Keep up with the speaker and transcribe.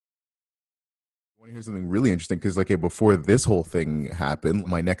Want to hear something really interesting? Because like before this whole thing happened,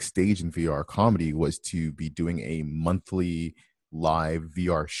 my next stage in VR comedy was to be doing a monthly live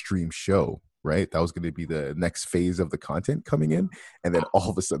VR stream show. Right, that was going to be the next phase of the content coming in, and then all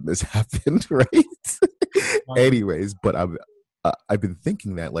of a sudden this happened. Right. Anyways, but I've been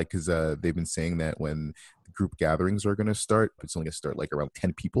thinking that like because they've been saying that when group gatherings are going to start, it's only going to start like around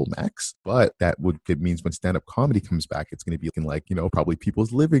 10 people max, but it means when stand-up comedy comes back, it's going to be in like probably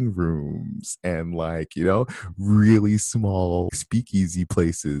people's living rooms and like really small speakeasy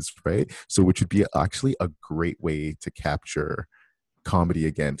places, right? So which would be actually a great way to capture comedy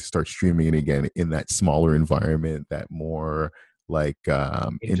again, to start streaming it again in that smaller environment, that more like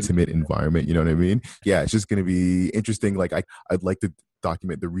intimate environment, you know what I mean? Yeah, it's just going to be interesting. Like I'd like to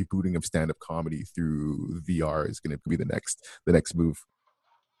document the rebooting of stand-up comedy through VR is going to be the next move.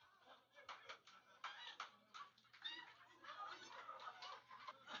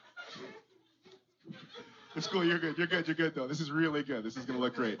 It's cool. You're good though. This is really good. This is gonna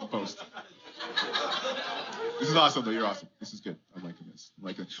look great in post. This is awesome though. You're awesome. This is good. I'm liking this.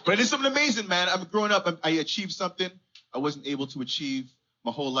 But I did something amazing, man. I'm growing up. I achieved something I wasn't able to achieve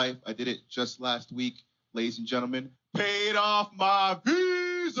my whole life. I did it just last week, ladies and gentlemen. Paid off my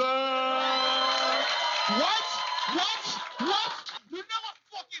visa. What? You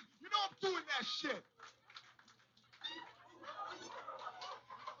know I'm doing that shit.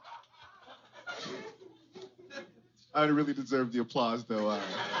 I really deserve the applause, though.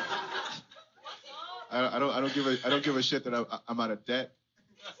 I don't give a shit that I'm out of debt.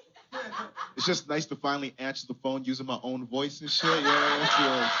 It's just nice to finally answer the phone using my own voice and shit.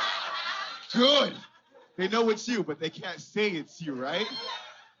 Yeah, it's good. They know it's you, but they can't say it's you, right?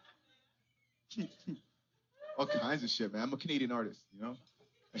 All kinds of shit, man. I'm a Canadian artist,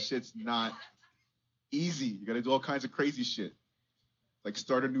 That shit's not easy. You gotta do all kinds of crazy shit. Like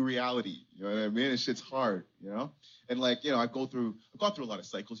start a new reality, you know what I mean? And shit's hard, And like, I've gone through a lot of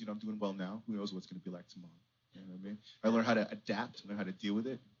cycles, I'm doing well now. Who knows what's gonna be like tomorrow? You know what I mean? I learned how to adapt, learn how to deal with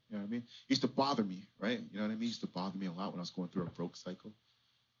it. You know what I mean? It used to bother me, right? You know what I mean? It used to bother me a lot when I was going through a broke cycle.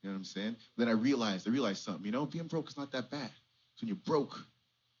 You know what I'm saying? But then I realized something, being broke is not that bad. So when you're broke,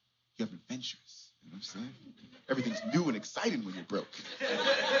 you have adventures. You know what I'm saying? Everything's new and exciting when you're broke.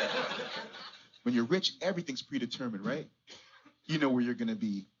 When you're rich, everything's predetermined, right? You know where you're gonna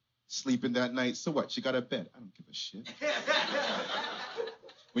be sleeping that night. So what? You got a bed. I don't give a shit.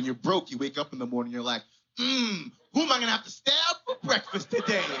 When you're broke, you wake up in the morning, you're like, who am I gonna have to stab for breakfast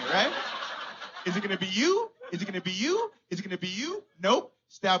today, right? Is it gonna be you? Is it gonna be you? Is it gonna be you? Nope.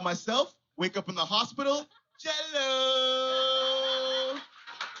 Stab myself, wake up in the hospital, Jello.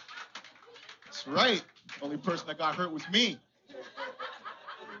 That's right. Only person that got hurt was me.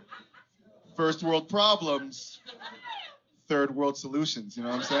 First world problems. Third world solutions, you know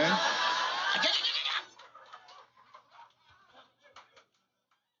what I'm saying?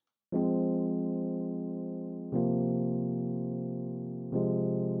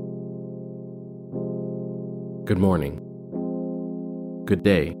 Good morning, good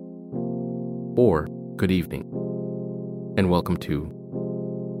day, or good evening, and welcome to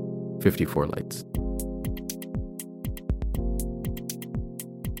 54 Lights.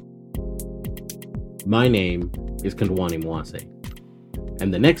 My name is Kandwani Mwase,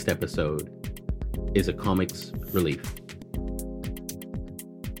 and the next episode is a comics relief.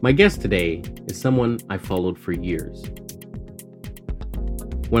 My guest today is someone I followed for years.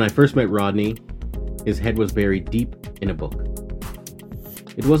 When I first met Rodney, his head was buried deep in a book.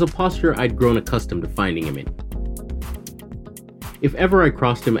 It was a posture I'd grown accustomed to finding him in. If ever I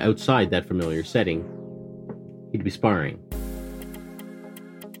crossed him outside that familiar setting, he'd be sparring.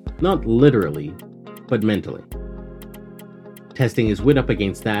 Not literally, but mentally. Testing his wit up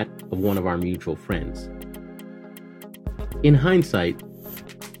against that of one of our mutual friends. In hindsight,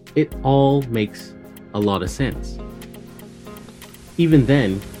 it all makes a lot of sense. Even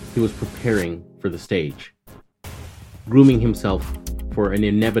then, he was preparing for the stage, grooming himself for an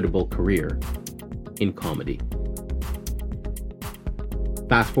inevitable career in comedy.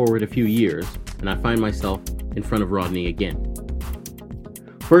 Fast forward a few years, and I find myself in front of Rodney again.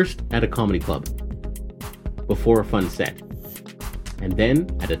 First at a comedy club, before a fun set, and then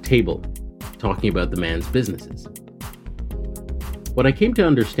at a table, talking about the man's businesses. What I came to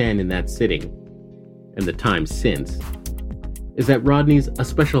understand in that sitting, and the time since, is that Rodney's a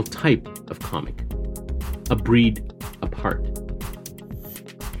special type of comic, a breed apart.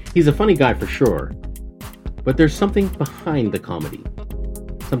 He's a funny guy for sure, but there's something behind the comedy,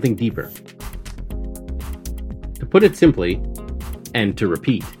 something deeper. To put it simply, and to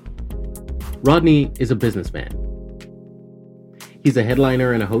repeat, Rodney is a businessman. He's a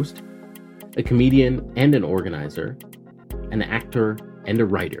headliner and a host. a comedian and an organizer, an actor and a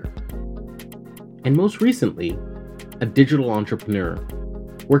writer, and most recently, a digital entrepreneur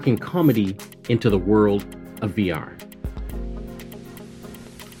working comedy into the world of VR.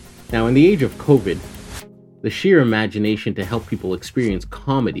 Now, in the age of COVID, the sheer imagination to help people experience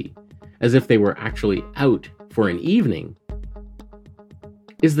comedy as if they were actually out for an evening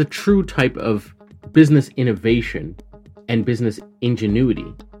is the true type of business innovation and business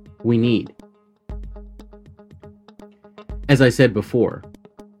ingenuity we need. As I said before,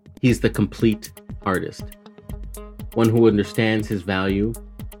 he's the complete artist, one who understands his value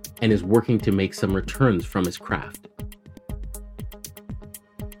and is working to make some returns from his craft.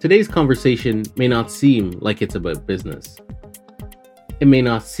 Today's conversation may not seem like it's about business. It may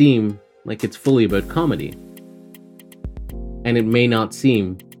not seem like it's fully about comedy. And it may not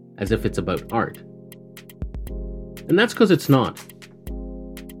seem as if it's about art. And that's because it's not.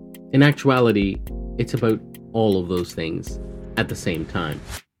 In actuality, it's about all of those things at the same time.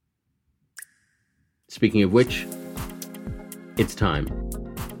 Speaking of which, it's time.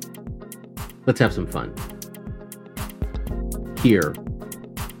 Let's have some fun. Here,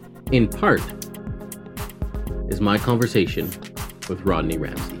 in part, is my conversation with Rodney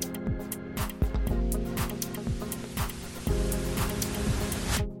Ramsey.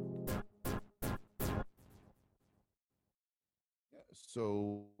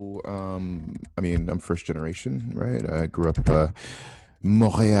 So, I'm first generation, right? I grew up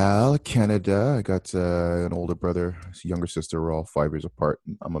Montreal, Canada. I got an older brother, a younger sister. We're all 5 years apart.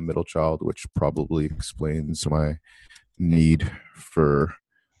 I'm a middle child, which probably explains my need for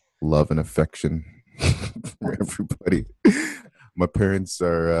love and affection from everybody. My parents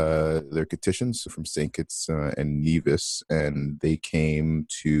are they're Kittians from St. Kitts and Nevis, and they came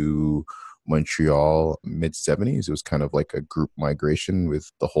to Montreal mid-70s. It was kind of like a group migration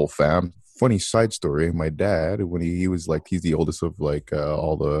with the whole fam. Funny side story, my dad, when he was like, he's the oldest of like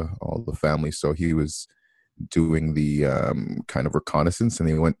all the family, so he was doing the kind of reconnaissance, and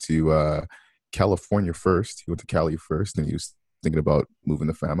he went to California first. He went to Cali first, and he was thinking about moving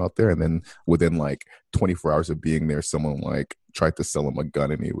the fam out there, and then within like 24 hours of being there, someone like tried to sell him a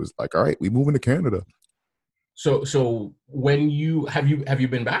gun, and he was like, all right, we moving to Canada. So when you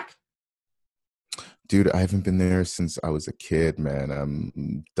been back? Dude, I haven't been there since I was a kid, man.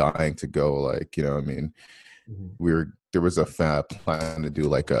 I'm dying to go. Like, you know what I mean? There was a plan to do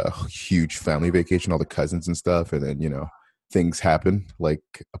like a huge family vacation, all the cousins and stuff, and then, you know, things happen like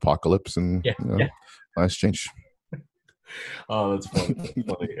apocalypse, and last change. Oh, that's funny. That's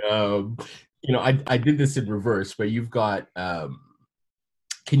funny. You know, I did this in reverse, but you've got. Can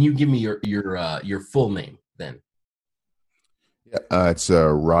you give me your full name then? Yeah, it's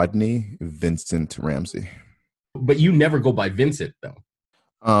Rodney Vincent Ramsey. But you never go by Vincent, though.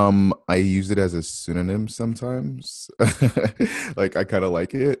 I use it as a synonym sometimes. Like, I kind of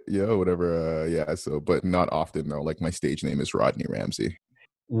like it, whatever. So, but not often, though. Like, my stage name is Rodney Ramsey.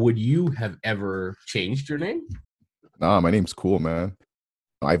 Would you have ever changed your name? Nah, my name's cool, man.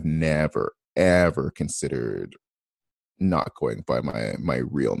 I've never, ever considered not going by my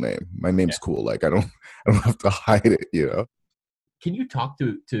real name. My name's cool. Like, I don't have to hide it, Can you talk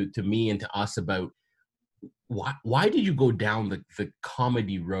to me and to us about why did you go down the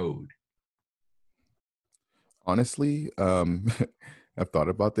comedy road? Honestly, I've thought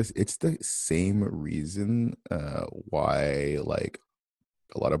about this. It's the same reason why like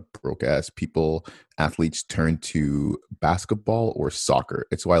a lot of broke ass athletes turn to basketball or soccer.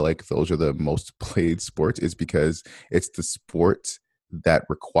 It's why like those are the most played sports, is because it's the sport that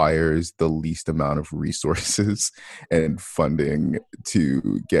requires the least amount of resources and funding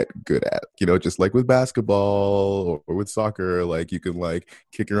to get good at. Just like with basketball or with soccer, like you can like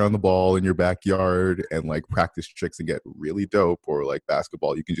kick around the ball in your backyard and like practice tricks and get really dope. Or like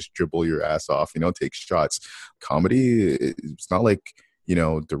basketball, you can just dribble your ass off, take shots. Comedy, it's not like,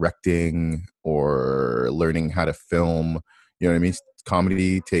 directing or learning how to film. You know what I mean?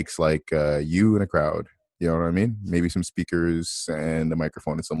 Comedy takes like you and a crowd. You know what I mean? Maybe some speakers and a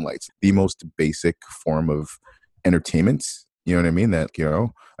microphone and some lights. The most basic form of entertainment. You know what I mean? That,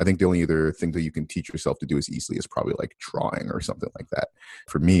 I think the only other thing that you can teach yourself to do as easily is probably like drawing or something like that.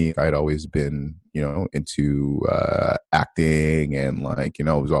 For me, I'd always been, into acting, and like,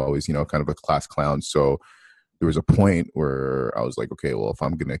 I was always, kind of a class clown. So there was a point where I was like, okay, well, if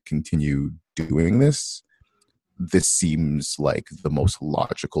I'm going to continue doing this seems like the most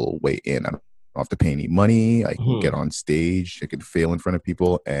logical way in. I don't have to pay any money. I can get on stage. I can fail in front of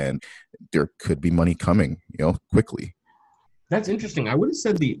people, and there could be money coming, quickly. That's interesting. I would have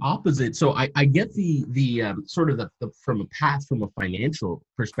said the opposite. So I get the sort of the from a financial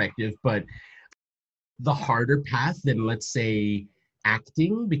perspective, but the harder path than, let's say,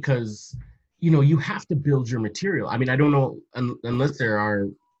 acting, because you have to build your material. I mean, I don't know, unless there are,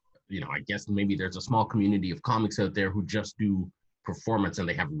 I guess maybe there's a small community of comics out there who just do performance and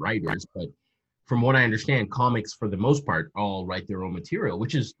they have writers, but from what I understand, comics for the most part all write their own material,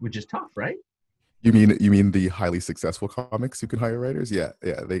 which is tough, right? You mean the highly successful comics who can hire writers? Yeah,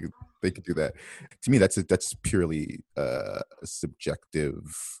 yeah, they could do that. To me, that's purely a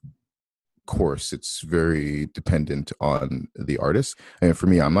subjective course. It's very dependent on the artist. And for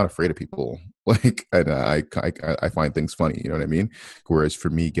me, I'm not afraid of people. Like, and I find things funny. You know what I mean? Whereas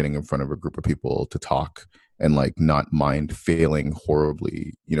for me, getting in front of a group of people to talk and like not mind failing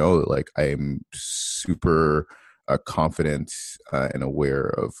horribly, like I'm super confident and aware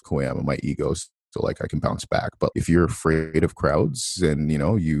of who I am and my ego. So like I can bounce back. But if you're afraid of crowds and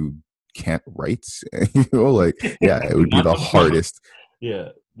you can't write, like, yeah, it would be the hardest. Yeah,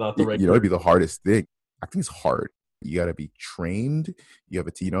 not the right. It'd be the hardest thing. Acting is hard. You got to be trained. You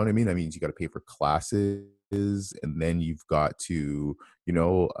have to, you know what I mean? That means you got to pay for classes, and then you've got to,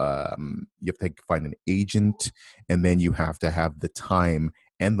 you have to find an agent, and then you have to have the time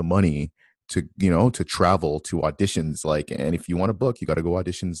and the money to, to travel to auditions. Like, and if you want to book, you got to go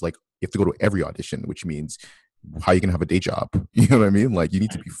auditions. Like, you have to go to every audition, which means how you can have a day job. You know what I mean? Like, you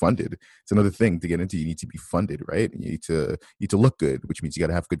need to be funded. It's another thing to get into. You need to be funded, right? And you need to look good, which means you got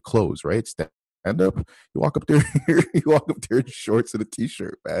to have good clothes, right? Stand up. You walk up there. You walk up there in shorts and a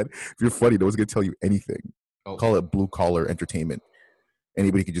t-shirt, man. If you're funny, no one's gonna tell you anything. Oh. Call it blue collar entertainment.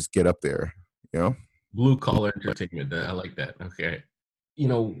 Anybody could just get up there. Blue collar entertainment. I like that. Okay.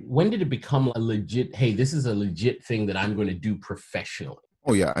 When did it become a legit? Hey, this is a legit thing that I'm going to do professionally.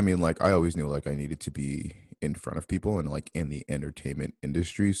 Oh yeah, I mean, like, I always knew like I needed to be in front of people and like in the entertainment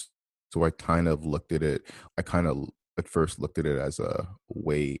industries. So I kind of looked at it. I kind of at first looked at it as a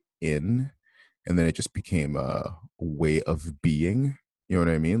way in, and then it just became a way of being. You know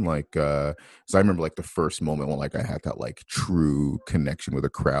what I mean? Like, so I remember like the first moment when like I had that like true connection with a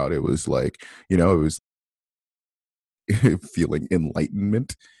crowd. It was like, it was feeling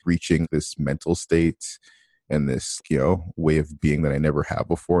enlightenment, reaching this mental state and this, way of being that I never had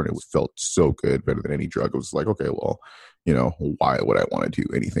before. And it felt so good, better than any drug. It was like, okay, well, why would I want to do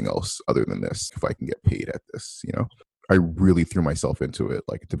anything else other than this if I can get paid at this, I really threw myself into it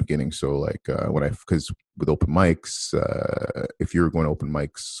like at the beginning. So like because with open mics, if you're going to open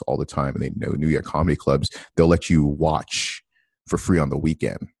mics all the time and they knew you at comedy clubs, they'll let you watch for free on the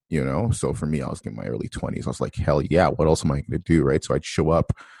weekend, So for me, I was in my early 20s. I was like, hell yeah, what else am I going to do, right? So I'd show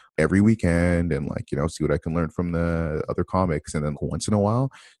up every weekend and like, see what I can learn from the other comics. And then once in a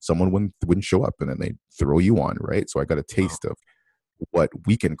while, someone wouldn't show up and then they'd throw you on, right? So I got a taste of what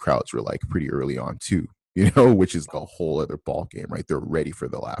weekend crowds were like pretty early on too. Which is a whole other ball game, right? They're ready for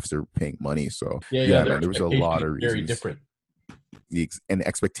the laughs. They're paying money. So yeah man, there was a lot of reasons. Very different. And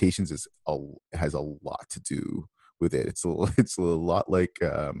expectations has a lot to do with it. It's a lot like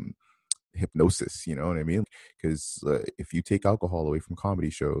hypnosis, you know what I mean? Because if you take alcohol away from comedy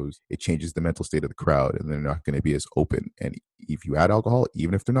shows, it changes the mental state of the crowd, and they're not going to be as open. And if you add alcohol,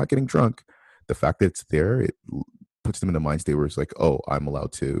 even if they're not getting drunk, the fact that it's there, it puts them in the mind state where it's like, oh, I'm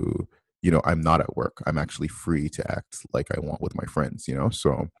allowed to. I'm not at work. I'm actually free to act like I want with my friends,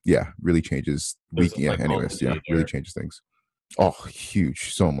 So yeah, really changes. Really changes things. Oh,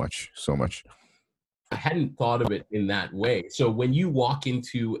 huge. So much. I hadn't thought of it in that way. So when you walk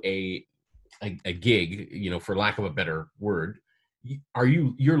into a gig, for lack of a better word,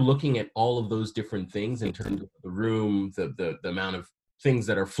 you're looking at all of those different things in terms of the room, the amount of things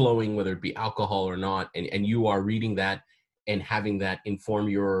that are flowing, whether it be alcohol or not, and you are reading that and having that inform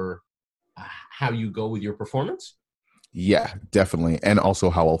your how you go with your performance? Yeah, definitely. And also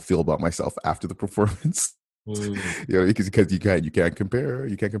how I'll feel about myself after the performance. Because you can't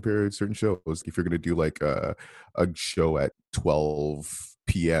compare certain shows. If you're going to do like a show at 12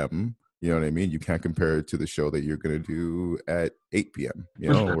 p.m., you know what I mean? You can't compare it to the show that you're going to do at 8 p.m.,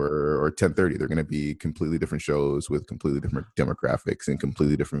 or 10:30. They're going to be completely different shows with completely different demographics and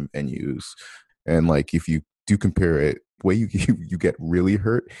completely different venues. And like, if you do compare it, the way you get really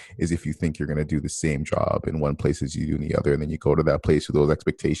hurt is if you think you're going to do the same job in one place as you do in the other, and then you go to that place with those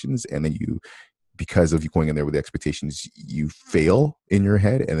expectations, and then because of you going in there with the expectations, you fail in your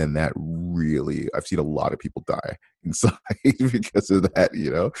head, and then that really, I've seen a lot of people die inside because of that,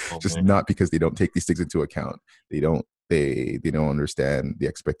 just not because they don't take these things into account. They don't understand the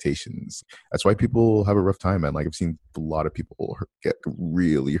expectations. That's why people have a rough time, man. Like, I've seen a lot of people get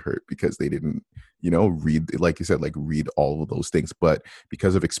really hurt because they didn't, read, like you said, like read all of those things. But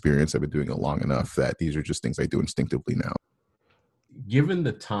because of experience, I've been doing it long enough that these are just things I do instinctively now. Given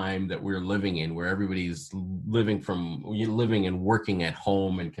the time that we're living in, where everybody's living and working at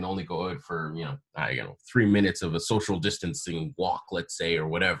home and can only go out for 3 minutes of a social distancing walk, let's say, or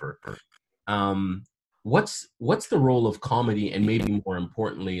whatever, what's the role of comedy? And maybe more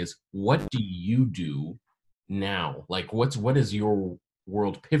importantly is, what do you do now? Like, what is your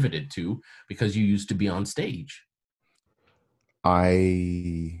world pivoted to, because you used to be on stage?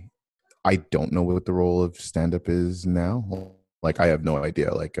 I don't know what the role of stand-up is now. Like, I have no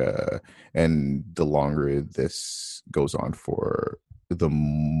idea. Like, and the longer this goes on for, the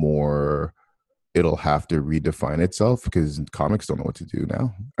more it'll have to redefine itself, because comics don't know what to do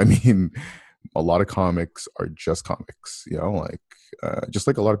now. I mean, a lot of comics are just comics, like just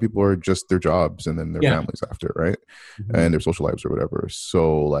like a lot of people are just their jobs and then their families after, right? Mm-hmm. And their social lives or whatever.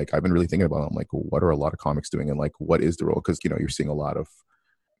 So like, I've been really thinking about it. I'm like, what are a lot of comics doing, and like, what is the role? Because you're seeing a lot of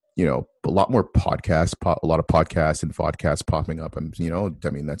a lot more podcasts, a lot of podcasts and vodcasts popping up. And, I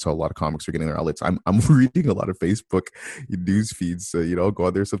mean, that's how a lot of comics are getting their outlets. I'm reading a lot of Facebook news feeds, go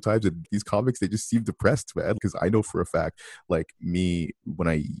on there sometimes. And these comics, they just seem depressed, man. Because I know for a fact, like me, when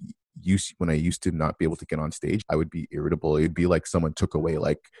I used to not be able to get on stage, I would be irritable. It'd be like someone took away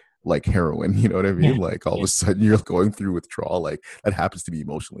like heroin, you know what I mean? Like all of a sudden you're going through withdrawal. Like that happens to me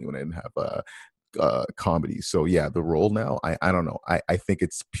emotionally when I didn't have comedy. So yeah, the role now, I don't know. I think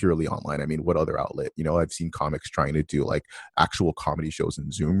it's purely online. I mean, what other outlet? I've seen comics trying to do like actual comedy shows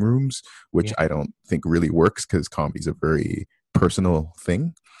in Zoom rooms, which I don't think really works, because comedy is a very personal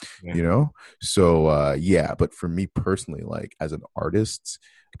thing, So yeah, but for me personally, like as an artist,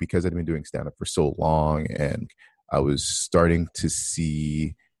 because I've been doing stand-up for so long, and I was starting to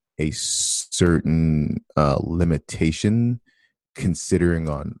see a certain limitation, considering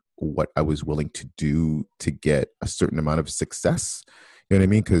on what I was willing to do to get a certain amount of success. You know what I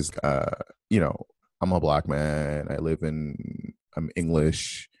mean? Because, I'm a Black man. I'm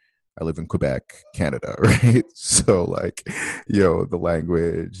English. I live in Quebec, Canada, right? So like, the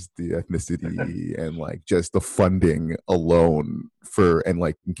language, the ethnicity, and like just the funding alone and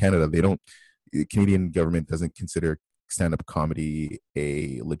like in Canada, the Canadian government doesn't consider stand-up comedy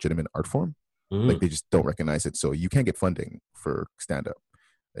a legitimate art form. Like they just don't recognize it. So you can't get funding for stand-up.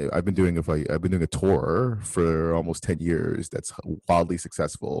 I've been doing a tour for almost 10 years that's wildly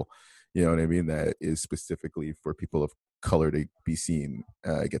successful. You know what I mean? That is specifically for people of color to be seen.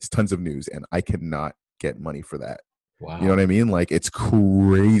 It gets tons of news, and I cannot get money for that. Wow. You know what I mean? Like, it's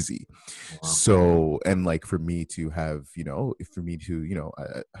crazy. Wow. So, and like for me to have,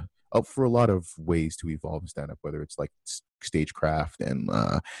 for a lot of ways to evolve stand up, whether it's like stagecraft and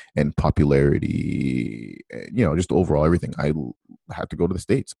popularity, just overall everything. I had to go to the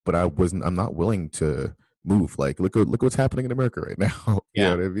States, but I'm not willing to move. Like, look what's happening in America right now. You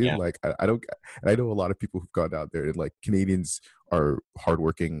know what I mean? Yeah. Like, I don't, and I know a lot of people who've gone out there, and like Canadians are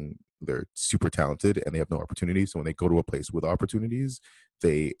hardworking, they're super talented, and they have no opportunities. So when they go to a place with opportunities,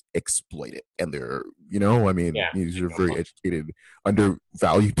 they exploit it. And they're, these are very educated,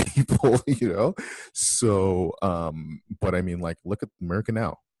 undervalued people, So, but I mean, like, look at America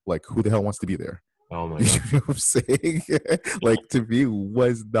now. Like, who the hell wants to be there? Oh my God. God. You know what I'm saying? Like, to me,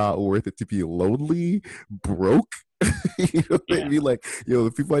 was not worth it to be lonely, broke. You know what I mean? Like,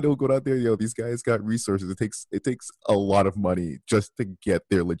 the people I know go out there, these guys got resources. It takes a lot of money just to get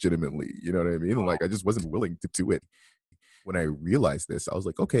there legitimately. You know what I mean? And like, I just wasn't willing to do it. When I realized this, I was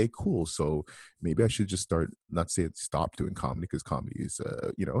like, okay, cool. So maybe I should just stop doing comedy, because comedy is,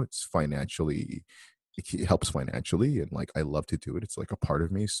 it's financially, it helps financially, and like, I love to do it. It's like a part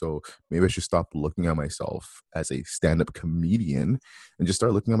of me. So maybe I should stop looking at myself as a stand-up comedian and just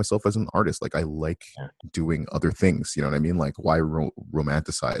start looking at myself as an artist. Like, I like doing other things. You know what I mean? Like, why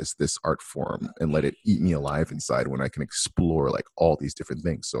romanticize this art form and let it eat me alive inside when I can explore like all these different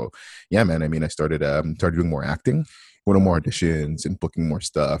things? So yeah, man. I mean, I started doing more acting, going to more auditions and booking more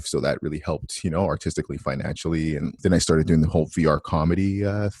stuff. So that really helped, artistically, financially. And then I started doing the whole VR comedy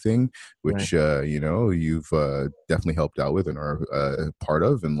thing, which, you've definitely helped out with and are part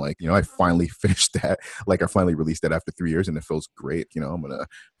of. And like, I finally finished that. Like, I finally released that after 3 years, and it feels great. I'm going to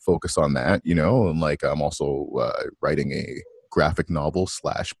focus on that, and like, I'm also writing a graphic novel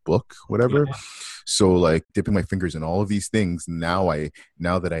 / book, whatever. So like, dipping my fingers in all of these things. Now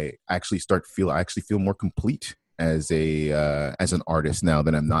that I actually feel more complete as an artist, now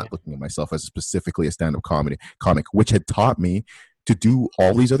that I'm not looking at myself as specifically a stand-up comic, which had taught me to do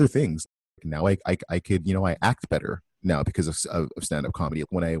all these other things. Now I could, I act better now because of stand-up comedy.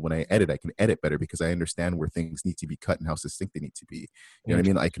 When I edit, I can edit better because I understand where things need to be cut and how succinct they need to be. You know what I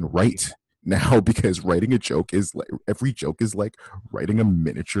mean? I can write now because writing a joke is like every joke is like writing a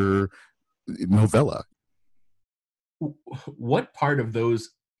miniature novella. What part of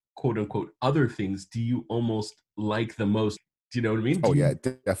those quote unquote other things do you almost like the most? Do you know what I mean? Oh yeah,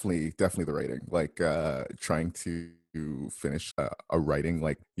 definitely the writing. Like trying to finish a writing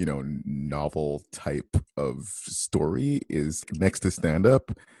like, you know, novel type of story is next to stand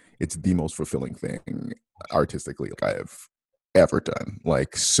up. It's the most fulfilling thing artistically like I have ever done.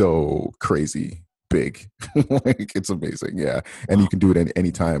 Like so crazy big. Like it's amazing. Yeah. And you can do it at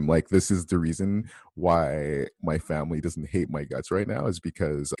any time. Like this is the reason why my family doesn't hate my guts right now, is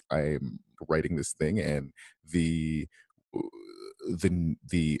because I'm writing this thing, and the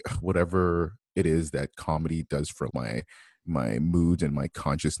whatever it is that comedy does for my mood and my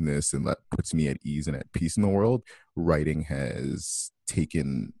consciousness, and that puts me at ease and at peace in the world, writing has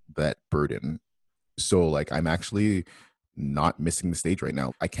taken that burden. So like I'm actually not missing the stage right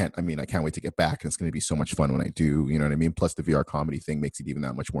now. I can't wait to get back, and it's going to be so much fun when I do, you know what I mean? Plus the VR comedy thing makes it even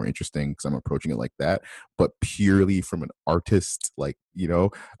that much more interesting because I'm approaching it like that, but purely from an artist, like,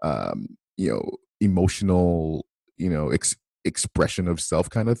 emotional, expression of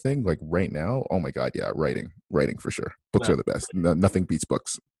self kind of thing. Like right now, oh my God, yeah, writing for sure. Books are the best. Nothing beats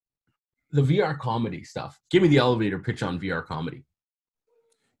books. The VR comedy stuff. Give me the elevator pitch on VR comedy.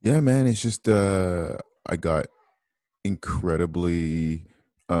 Yeah, man, it's just I got incredibly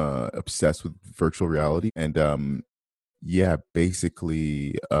obsessed with virtual reality, and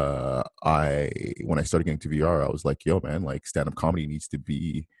basically when I started getting to VR, I was like, yo man, like stand-up comedy needs to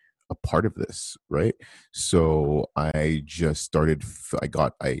be a part of this, right? So I just started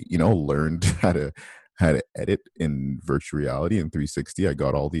learned how to edit in virtual reality in 360. I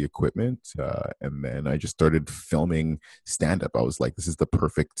got all the equipment, and then I just started filming stand-up. I was like, this is the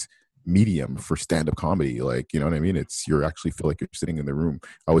perfect medium for stand-up comedy. Like, you know what I mean? You actually feel like you're sitting in the room.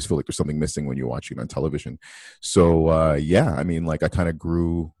 I always feel like there's something missing when you're watching it on television. So I mean, like I kind of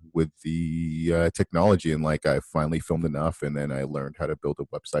grew with the technology, and like I finally filmed enough, and then I learned how to build a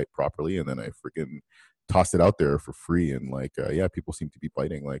website properly, and then I freaking tossed it out there for free, and like people seem to be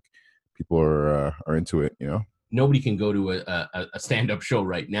biting. Like people are into it, you know. Nobody can go to a stand-up show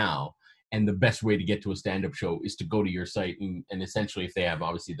right now, and the best way to get to a stand-up show is to go to your site and essentially, if they have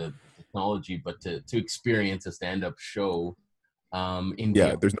obviously the technology, but to experience a stand-up show in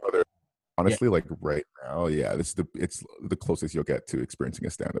VR. There's no other. Honestly, like right now, it's the closest you'll get to experiencing a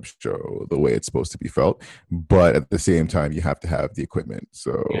stand-up show the way it's supposed to be felt. But at the same time, you have to have the equipment.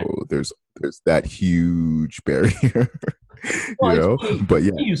 So there's that huge barrier. Well, but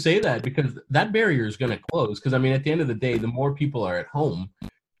yeah, you say that because that barrier is going to close. Because I mean, at the end of the day, the more people are at home,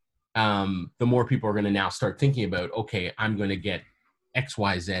 the more people are going to now start thinking about, okay, I'm going to get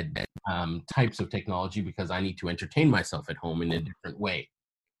XYZ types of technology because I need to entertain myself at home in a different way.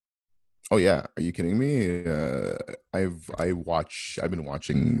 Oh yeah, are you kidding me? I've been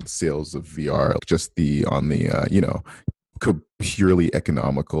watching sales of VR just on the purely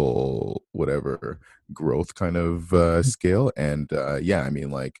economical whatever growth kind of scale, and I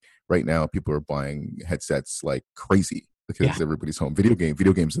mean, like right now people are buying headsets like crazy because everybody's home. Video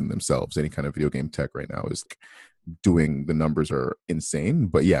games in themselves, any kind of video game tech right now is doing, the numbers are insane.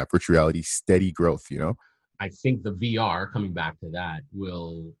 But yeah, virtual reality, steady growth, you know. I think the VR, coming back to that,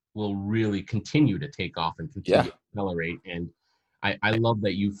 will really continue to take off and continue to accelerate. And I love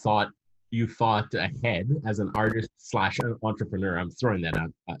that you thought ahead as an artist / entrepreneur. I'm throwing that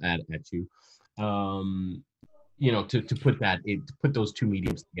out at you. To put those two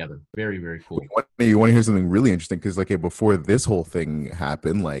mediums together. Very, very cool. You want to hear something really interesting? Because before this whole thing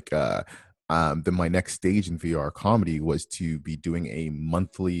happened, my next stage in VR comedy was to be doing a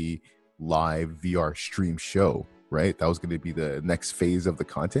monthly live VR stream show, right? That was going to be the next phase of the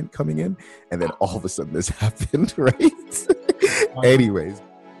content coming in, and then all of a sudden this happened, right? Anyways,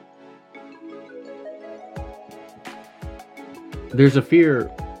 there's a fear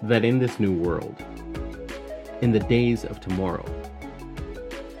that in this new world, in the days of tomorrow,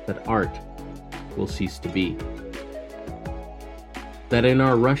 that art will cease to be. That in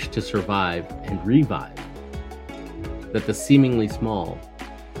our rush to survive and revive, that the seemingly small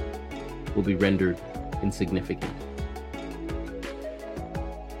will be rendered insignificant.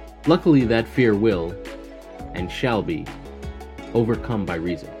 Luckily, that fear will and shall be overcome by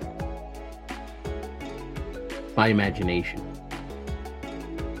reason, by imagination.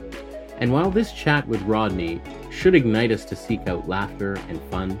 And while this chat with Rodney should ignite us to seek out laughter and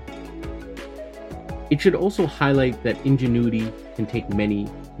fun, it should also highlight that ingenuity can take many,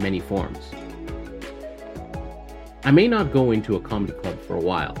 many forms. I may not go into a comedy club for a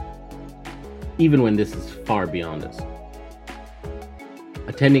while, even when this is far beyond us.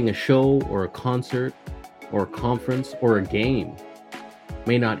 Attending a show or a concert or a conference or a game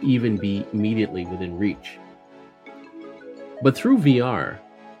may not even be immediately within reach. But through VR,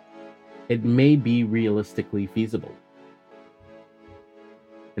 it may be realistically feasible.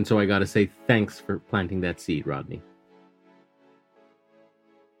 And so I got to say thanks for planting that seed, Rodney.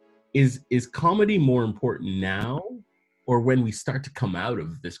 Is comedy more important now or when we start to come out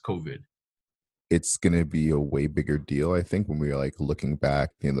of this COVID? It's going to be a way bigger deal, I think, when we're like looking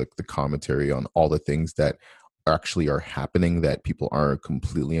back and like the commentary on all the things that actually are happening that people aren't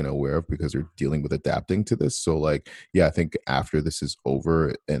completely unaware of because they're dealing with adapting to this. So like, yeah, I think after this is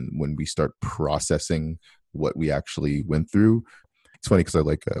over and when we start processing what we actually went through, it's funny because I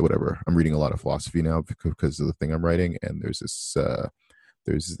like I'm reading a lot of philosophy now because of the thing I'm writing, and there's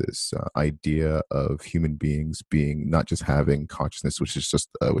this idea of human beings being not just having consciousness, which is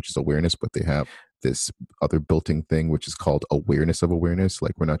awareness, but they have this other built-in thing which is called awareness of awareness.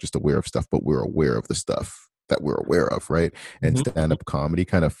 Like we're not just aware of stuff, but we're aware of the stuff that we're aware of, right? And stand-up comedy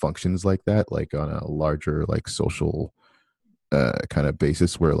kind of functions like that, like on a larger like social kind of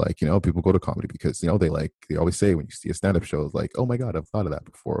basis where like, you know, people go to comedy because, you know, they always say when you see a stand-up show, it's like, oh my God, I've thought of that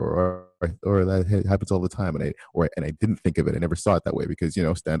before, or that happens all the time. And I didn't think of it. I never saw it that way because, you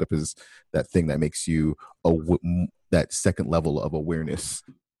know, stand-up is that thing that makes you that second level of awareness.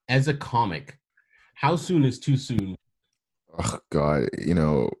 As a comic, how soon is too soon? Oh God, you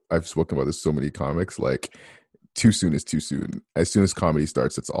know, I've spoken about this so many comics, like too soon is too soon. As soon as comedy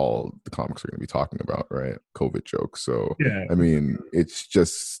starts, it's all the comics are going to be talking about, right? COVID jokes. So, yeah. I mean, it's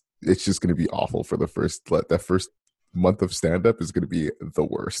just going to be awful for that first month of stand-up is going to be the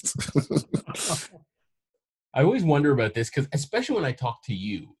worst. I always wonder about this because, especially when I talk to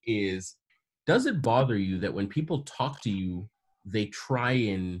you, does it bother you that when people talk to you, they try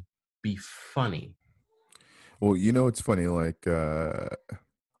and be funny? Well, you know, it's funny. Like, I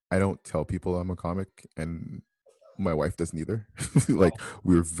don't tell people I'm a comic, and my wife doesn't either. Like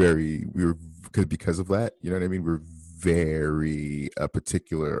because of that, you know what I mean? We're very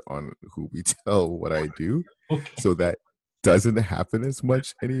particular on who we tell what I do. Okay. So that doesn't happen as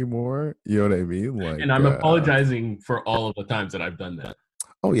much anymore. You know what I mean? Like, and I'm apologizing for all of the times that I've done that.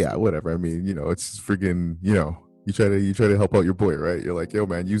 Oh yeah, whatever. I mean, you know, it's friggin', you know, you try to help out your boy, right? You're like, yo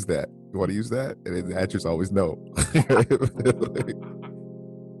man, use that. You want to use that? And the answer's always no.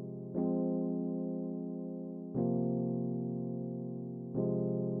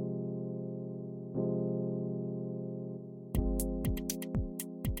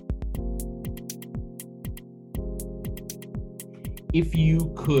 If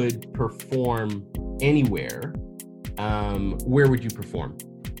you could perform anywhere, where would you perform?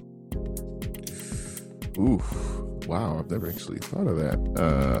 Ooh, wow, I've never actually thought of that.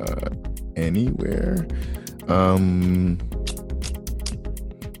 Anywhere? I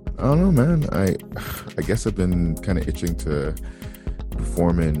don't know, man. I guess I've been kind of itching to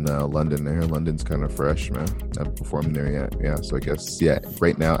perform in London. I hear London's kind of fresh, man. I haven't performed there yet. Yeah, so I guess, yeah,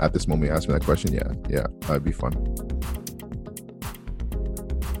 right now, at this moment, you ask me that question, yeah, that'd be fun.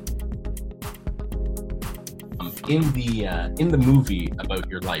 In the movie about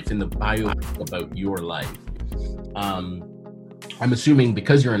your life, in the biopic about your life, I'm assuming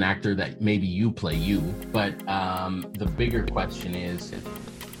because you're an actor that maybe you play you, but the bigger question is,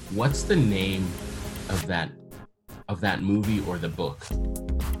 what's the name of that movie or the book?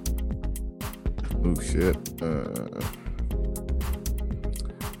 Oh shit.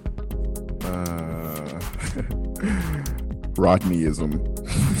 Rodneyism.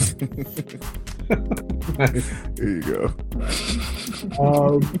 There you go.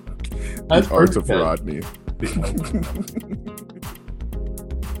 That's the Arts of Rodney.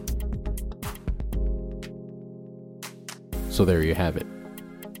 So there you have it.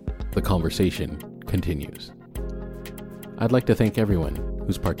 The conversation continues. I'd like to thank everyone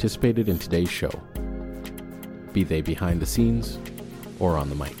who's participated in today's show, be they behind the scenes or on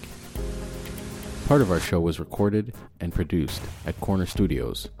the mic. Part of our show was recorded and produced at Corner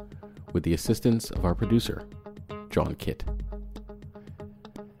Studios with the assistance of our producer, John Kitt.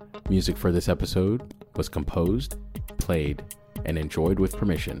 Music for this episode was composed, played, and enjoyed with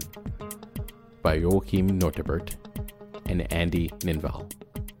permission by Joachim Nortebert and Andy Ninval.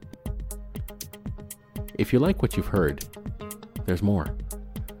 If you like what you've heard, there's more.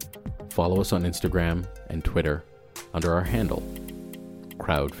 Follow us on Instagram and Twitter under our handle,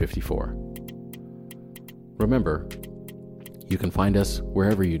 Crowd54. Remember, you can find us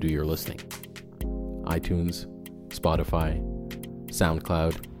wherever you do your listening. iTunes, Spotify,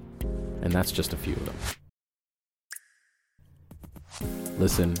 SoundCloud, and that's just a few of them.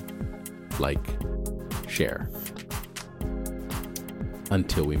 Listen, like, share.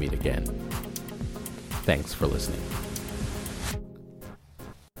 until we meet again. Thanks for listening.